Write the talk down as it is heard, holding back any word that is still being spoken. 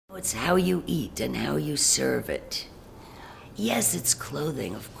it's how you eat and how you serve it. Yes, it's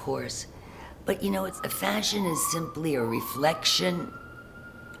clothing, of course, but you know, a fashion is simply a reflection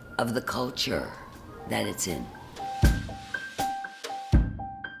of the culture that it's in.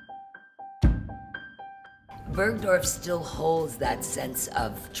 Bergdorf still holds that sense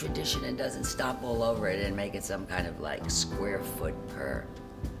of tradition and doesn't stomp all over it and make it some kind of like square foot per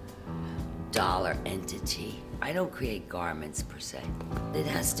dollar entity. I don't create garments per se. It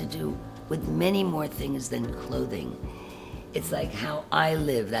has to do with many more things than clothing. It's like how I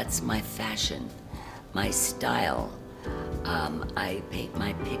live, that's my fashion, my style. I paint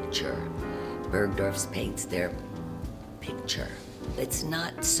my picture. Bergdorfs paints their picture. It's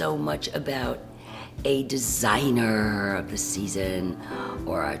not so much about a designer of the season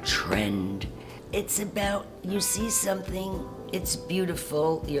or a trend. It's about, you see something, it's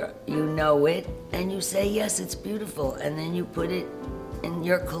beautiful, you know it, and you say, yes, it's beautiful, and then you put it in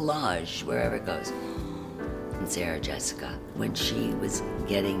your collage, wherever it goes. And Sarah Jessica, when she was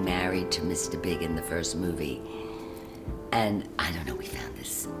getting married to Mr. Big in the first movie, and I don't know, we found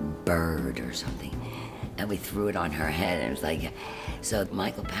this bird or something, and we threw it on her head, and it was like, so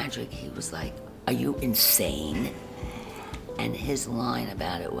Michael Patrick, he was like, are you insane? And his line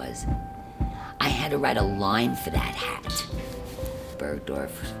about it was, I had to write a line for that hat.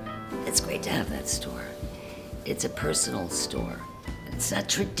 Bergdorf, it's great to have that store. It's a personal store. It's not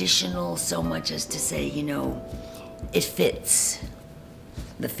traditional so much as to say, you know, it fits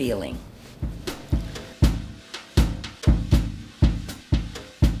the feeling.